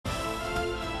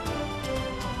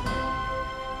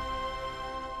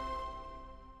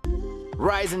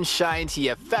Rise and shine to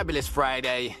your fabulous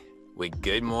Friday with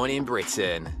Good Morning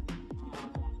Britain.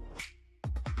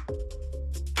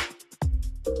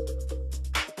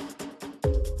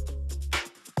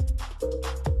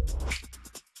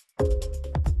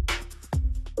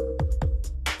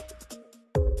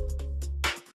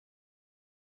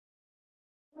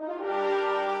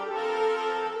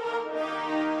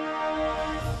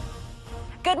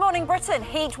 Good morning, Britain.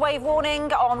 Heat wave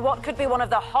warning on what could be one of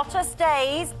the hottest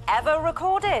days ever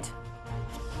recorded.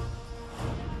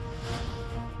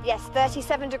 Yes,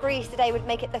 37 degrees today would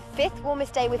make it the 5th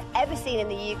warmest day we've ever seen in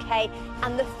the UK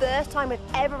and the first time we've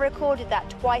ever recorded that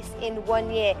twice in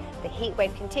 1 year. The heat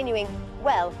wave continuing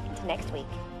well into next week.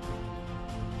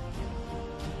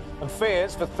 And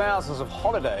fears for thousands of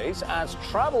holidays as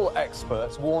travel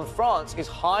experts warn France is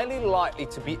highly likely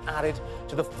to be added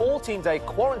to the 14-day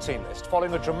quarantine list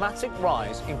following a dramatic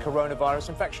rise in coronavirus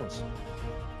infections.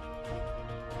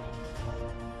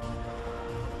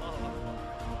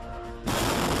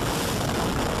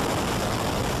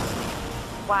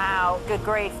 Wow, good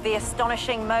grief. The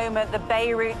astonishing moment the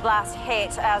Beirut blast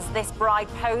hit as this bride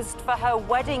posed for her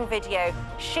wedding video.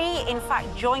 She, in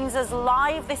fact, joins us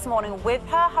live this morning with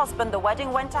her husband. The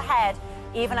wedding went ahead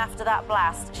even after that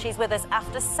blast. She's with us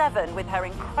after 7 with her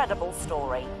incredible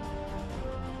story.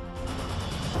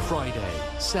 Friday,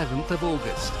 7th of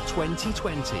August,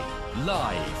 2020.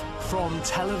 Live from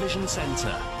Television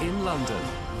Centre in London.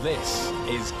 This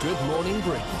is Good Morning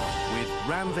Britain with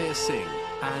Ranvir Singh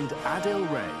and Adil.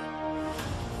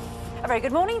 A very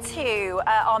good morning to you.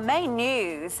 Our main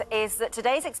news is that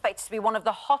today is expected to be one of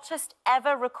the hottest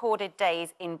ever recorded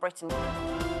days in Britain.